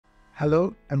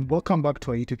Hello and welcome back to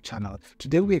our YouTube channel.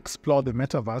 Today we explore the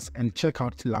metaverse and check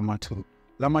out Llama2.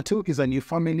 Llama2 is a new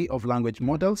family of language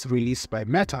models released by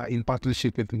Meta in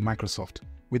partnership with Microsoft,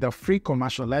 with a free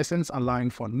commercial license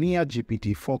allowing for near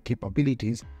GPT-4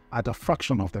 capabilities at a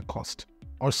fraction of the cost.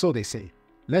 Or so they say.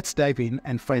 Let's dive in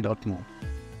and find out more.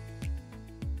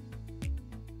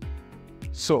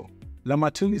 So,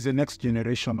 Llama2 is the next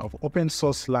generation of open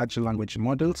source large language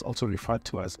models, also referred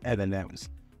to as LLMs.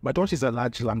 But what is a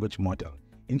large language model?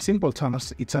 In simple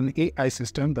terms, it's an AI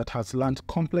system that has learned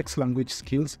complex language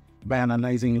skills by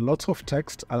analyzing lots of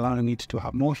text, allowing it to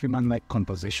have more human-like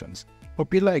conversations.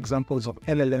 Popular examples of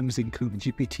LLMs include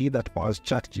GPT that powers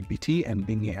ChatGPT and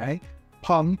Bing AI,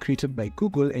 Palm created by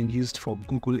Google and used for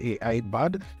Google AI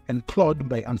Bard, and Claude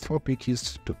by Anthropic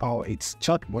used to power its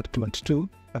chatbot Llama2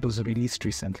 that was released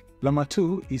recently.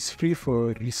 Llama2 is free for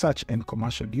research and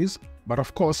commercial use, but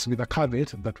of course with a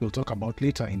caveat that we'll talk about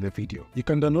later in the video. You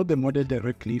can download the model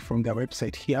directly from their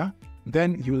website here.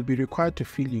 Then you will be required to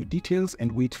fill your details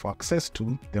and wait for access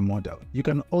to the model. You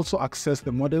can also access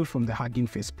the model from the Hugging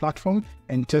Face platform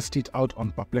and test it out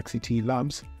on Perplexity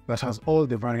Labs that has all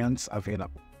the variants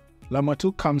available.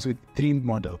 Llama2 comes with three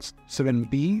models: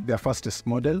 7B, their fastest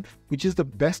model, which is the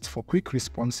best for quick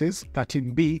responses,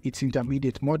 13B, its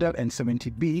intermediate model, and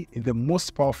 70B is the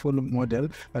most powerful model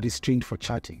that is trained for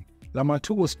chatting.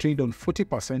 Llama2 was trained on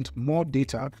 40% more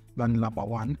data than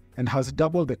Llama1 and has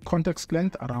double the context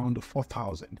length, around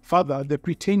 4,000. Further, the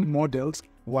pre-trained models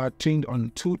were trained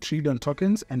on 2 trillion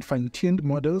tokens, and fine-tuned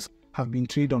models have been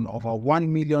trained on over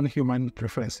 1 million human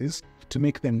preferences to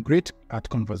make them great at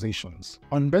conversations.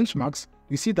 On benchmarks,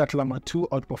 we see that Llama2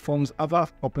 outperforms other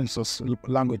open source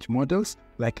language models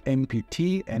like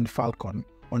MPT and Falcon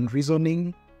on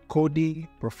reasoning, coding,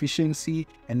 proficiency,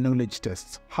 and knowledge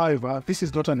tests. However, this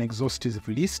is not an exhaustive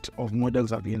list of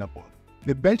models available.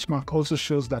 The benchmark also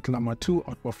shows that Llama2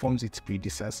 outperforms its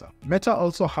predecessor. Meta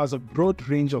also has a broad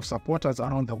range of supporters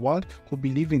around the world who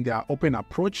believe in their open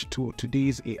approach to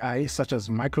today's AI, such as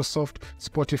Microsoft,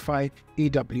 Spotify,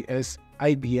 AWS,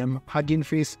 IBM, Hugging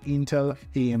Face, Intel,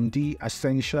 AMD,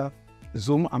 Accenture,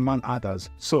 Zoom, among others.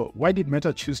 So why did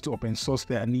Meta choose to open source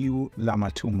their new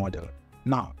Llama2 model?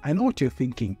 Now, I know what you're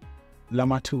thinking.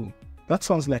 Llama2. That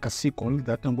sounds like a sequel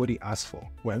that nobody asked for.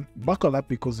 Well, buckle up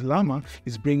because Llama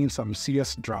is bringing some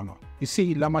serious drama. You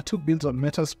see, Llama2 builds on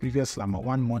Meta's previous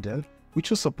Llama1 model, which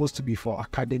was supposed to be for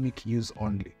academic use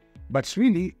only. But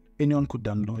really, anyone could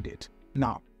download it.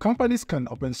 Now, companies can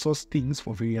open source things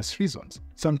for various reasons.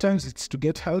 Sometimes it's to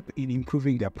get help in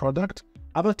improving their product.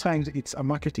 Other times it's a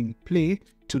marketing play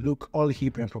to look all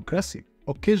hip and progressive.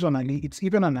 Occasionally, it's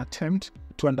even an attempt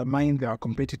to undermine their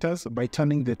competitors by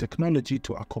turning the technology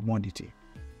to a commodity.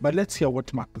 But let's hear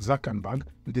what Mark Zuckerberg,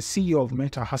 the CEO of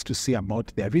Meta, has to say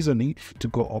about their reasoning to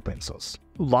go open source.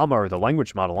 Llama, or the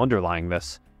language model underlying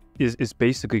this, is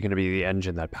basically going to be the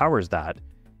engine that powers that.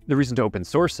 The reason to open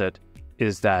source it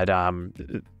is that,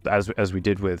 as we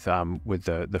did with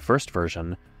the first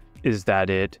version, is that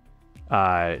it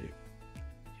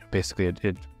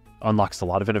unlocks a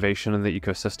lot of innovation in the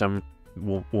ecosystem.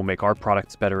 Will make our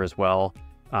products better as well,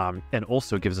 and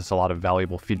also gives us a lot of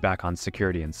valuable feedback on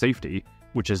security and safety,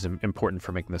 which is important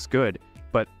for making this good.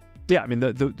 But yeah, I mean,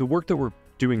 the work that we're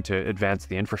doing to advance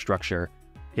the infrastructure,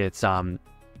 it's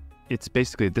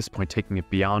basically at this point taking it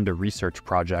beyond a research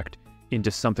project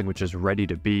into something which is ready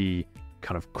to be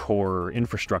kind of core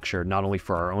infrastructure, not only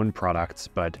for our own products,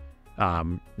 but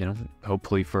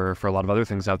hopefully for a lot of other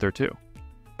things out there too.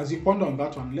 As you ponder on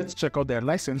that one, let's check out their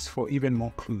license for even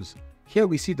more clues. Here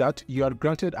we see that you are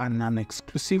granted a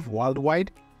non-exclusive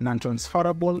worldwide,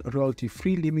 non-transferable,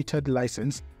 royalty-free limited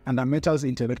license under Meta's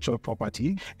intellectual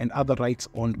property and other rights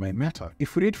owned by Meta.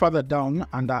 If we read further down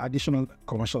under additional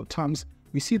commercial terms,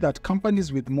 we see that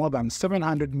companies with more than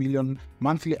 700 million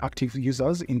monthly active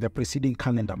users in the preceding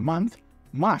calendar month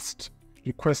must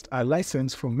request a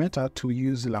license from Meta to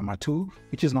use Llama2,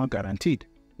 which is not guaranteed.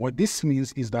 What this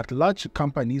means is that large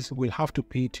companies will have to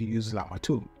pay to use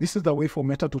Llama2. This is the way for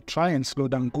Meta to try and slow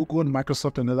down Google,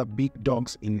 Microsoft, and other big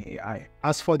dogs in AI.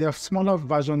 As for their smaller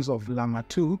versions of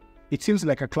Llama2, it seems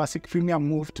like a classic freemium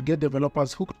move to get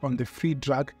developers hooked on the free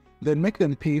drug, then make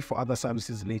them pay for other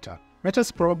services later.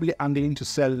 Meta's probably aiming to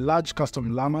sell large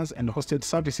custom llamas and hosted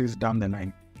services down the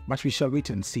line, but we shall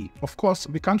wait and see. Of course,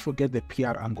 we can't forget the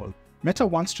PR angle. Meta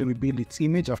wants to rebuild its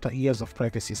image after years of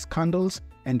privacy scandals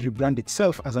and rebrand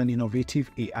itself as an innovative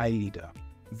AI leader,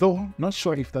 though not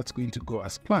sure if that's going to go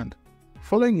as planned.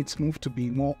 Following its move to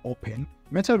be more open,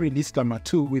 Meta released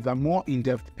Llama2 with a more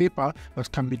in-depth paper that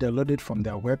can be downloaded from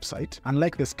their website,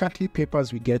 unlike the scanty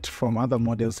papers we get from other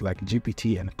models like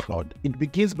GPT and Claude. It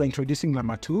begins by introducing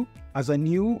Llama2 as a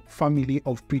new family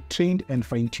of pre-trained and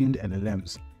fine-tuned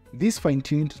LLMs. These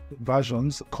fine-tuned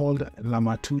versions, called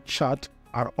Llama2 Chat,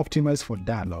 are optimized for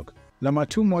dialogue.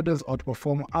 Llama2 models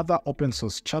outperform other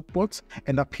open-source chatbots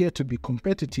and appear to be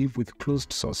competitive with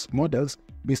closed-source models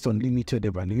based on limited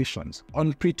evaluations.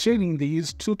 On pre-training, they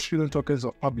used 2 trillion tokens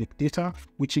of public data,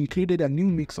 which included a new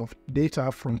mix of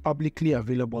data from publicly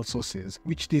available sources,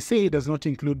 which they say does not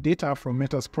include data from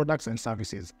Meta's products and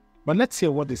services. But let's hear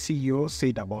what the CEO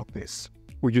said about this.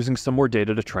 We're using some more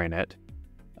data to train it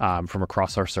from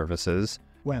across our services.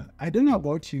 Well, I don't know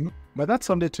about you, but that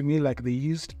sounded to me like they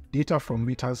used data from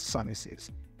Meta's services.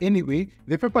 Anyway,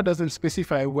 the paper doesn't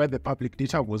specify where the public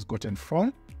data was gotten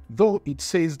from, though it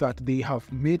says that they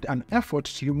have made an effort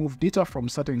to remove data from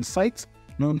certain sites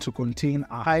known to contain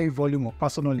a high volume of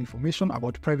personal information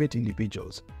about private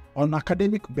individuals. On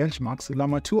academic benchmarks,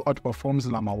 Llama2 outperforms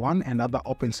Llama1 and other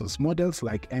open source models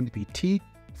like MPT,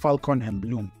 Falcon, and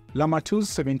Bloom. Llama2's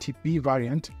 70B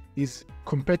variant is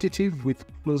competitive with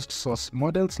closed-source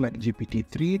models like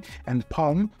GPT-3 and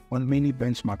Palm on many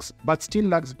benchmarks, but still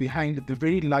lags behind the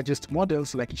very largest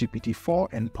models like GPT-4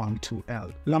 and Palm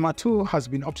 2L. Llama2 has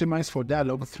been optimized for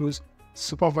dialogue through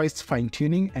supervised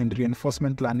fine-tuning and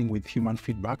reinforcement learning with human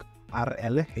feedback,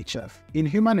 RLHF. In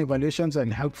human evaluations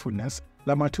and helpfulness,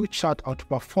 Llama2 Chat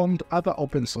outperformed other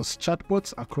open-source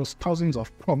chatbots across thousands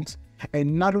of prompts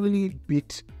and narrowly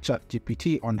beat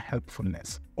ChatGPT on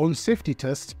helpfulness. On safety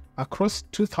tests, across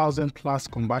 2,000 plus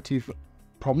combative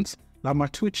prompts,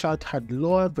 Llama2 Chat had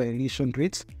lower violation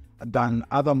rates than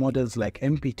other models like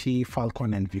MPT,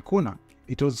 Falcon, and Vicuna.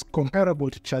 It was comparable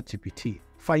to ChatGPT.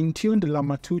 Fine-tuned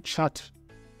Llama2 Chat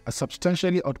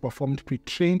substantially outperformed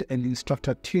pre-trained and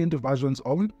instructor-tuned versions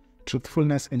of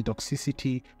truthfulness and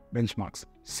toxicity benchmarks.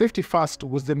 Safety first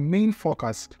was the main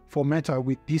focus for Meta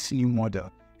with this new model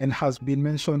and has been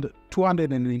mentioned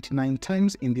 289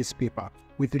 times in this paper,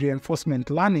 with reinforcement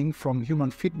learning from human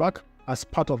feedback as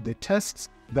part of the tests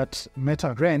that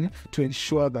Meta ran to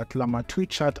ensure that Llama2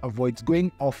 Chat avoids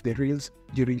going off the rails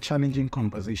during challenging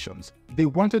conversations. They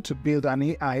wanted to build an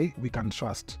AI we can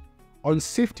trust. On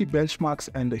safety benchmarks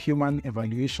and human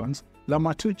evaluations,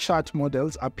 Llama2 Chat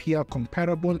models appear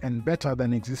comparable and better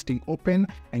than existing open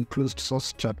and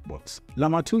closed-source chatbots.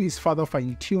 Llama2 is further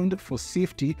fine-tuned for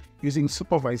safety using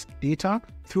supervised data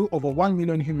through over 1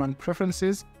 million human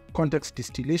preferences, context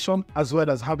distillation, as well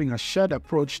as having a shared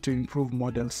approach to improve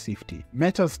model safety.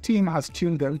 Meta's team has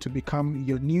tuned them to become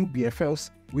your new BFFs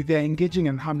with their engaging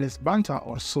and harmless banter,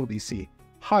 or so they say.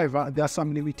 However, there are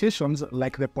some limitations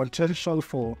like the potential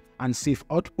for unsafe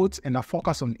outputs and a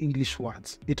focus on English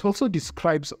words. It also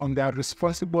describes on their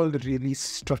responsible release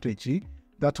strategy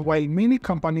that while many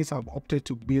companies have opted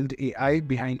to build AI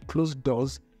behind closed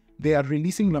doors, they are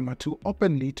releasing Llama2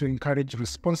 openly to encourage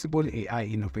responsible AI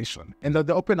innovation, and that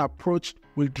the open approach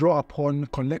will draw upon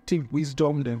collective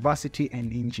wisdom, diversity,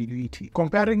 and ingenuity.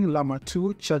 Comparing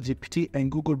Llama2, ChatGPT,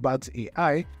 and Google Bard's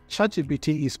AI,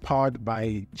 ChatGPT is powered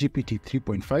by GPT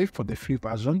 3.5 for the free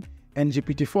version, and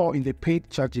GPT-4 in the paid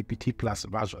ChatGPT Plus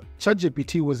version.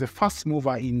 ChatGPT was a fast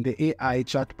mover in the AI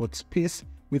chatbot space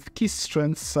with key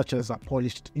strengths such as a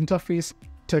polished interface,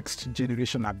 text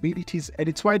generation abilities, and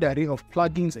its wide array of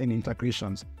plugins and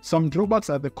integrations. Some drawbacks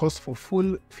are the cost for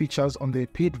full features on the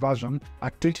paid version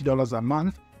at $20 a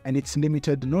month and its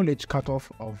limited knowledge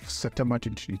cutoff of September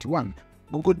 2021.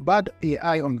 Google Bard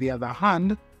AI, on the other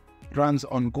hand, runs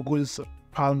on Google's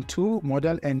Palm 2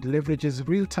 model and leverages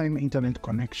real-time internet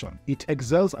connection. It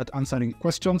excels at answering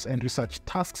questions and research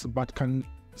tasks but can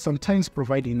sometimes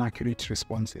provide inaccurate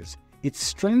responses. Its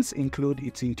strengths include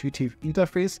its intuitive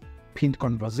interface, pinned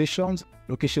conversations,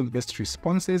 location-based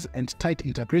responses, and tight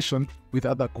integration with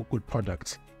other Google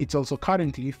products. It's also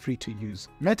currently free to use.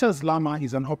 Meta's Llama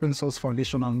is an open-source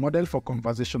foundational model for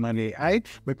conversational AI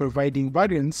by providing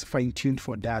variants fine-tuned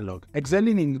for dialogue.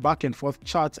 Excelling in back-and-forth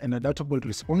chats and adaptable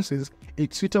responses,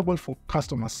 it's suitable for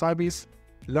customer service,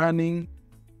 learning,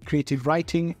 creative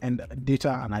writing, and data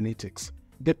analytics.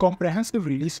 The comprehensive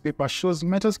release paper shows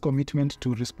Meta's commitment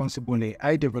to responsible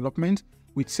AI development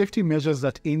with safety measures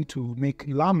that aim to make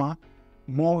Llama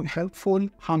more helpful,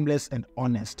 harmless, and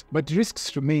honest. But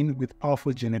risks remain with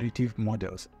powerful generative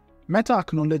models. Meta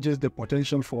acknowledges the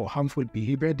potential for harmful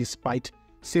behavior despite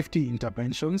safety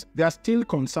interventions. There are still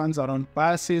concerns around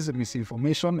biases,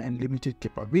 misinformation, and limited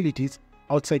capabilities,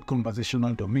 outside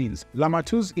conversational domains.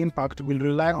 Llama2's impact will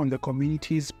rely on the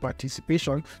community's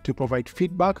participation to provide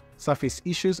feedback, surface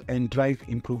issues, and drive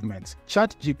improvements.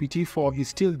 ChatGPT 4 is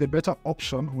still the better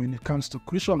option when it comes to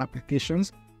crucial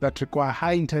applications that require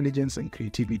high intelligence and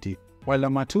creativity, while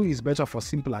Llama2 is better for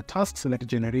simpler tasks like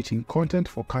generating content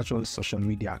for casual social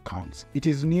media accounts. It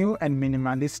is new and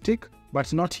minimalistic,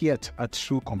 but not yet a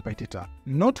true competitor.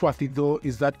 Noteworthy though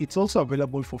is that it's also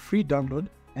available for free download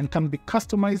and can be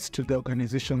customized to the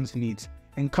organization's needs,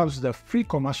 and comes with a free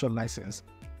commercial license.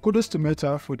 Kudos to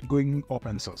Meta for going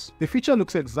open source. The feature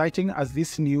looks exciting as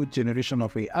this new generation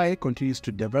of AI continues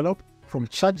to develop, from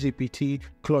ChatGPT,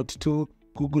 Claude 2,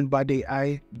 Google Bard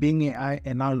AI, Bing AI,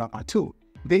 and now Llama2.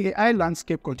 The AI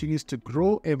landscape continues to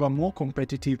grow ever more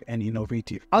competitive and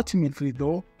innovative. Ultimately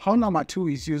though, how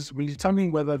Llama2 is used will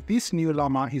determine whether this new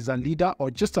llama is a leader or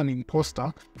just an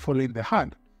imposter following the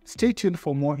herd. Stay tuned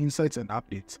for more insights and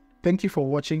updates. Thank you for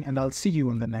watching, and I'll see you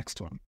on the next one.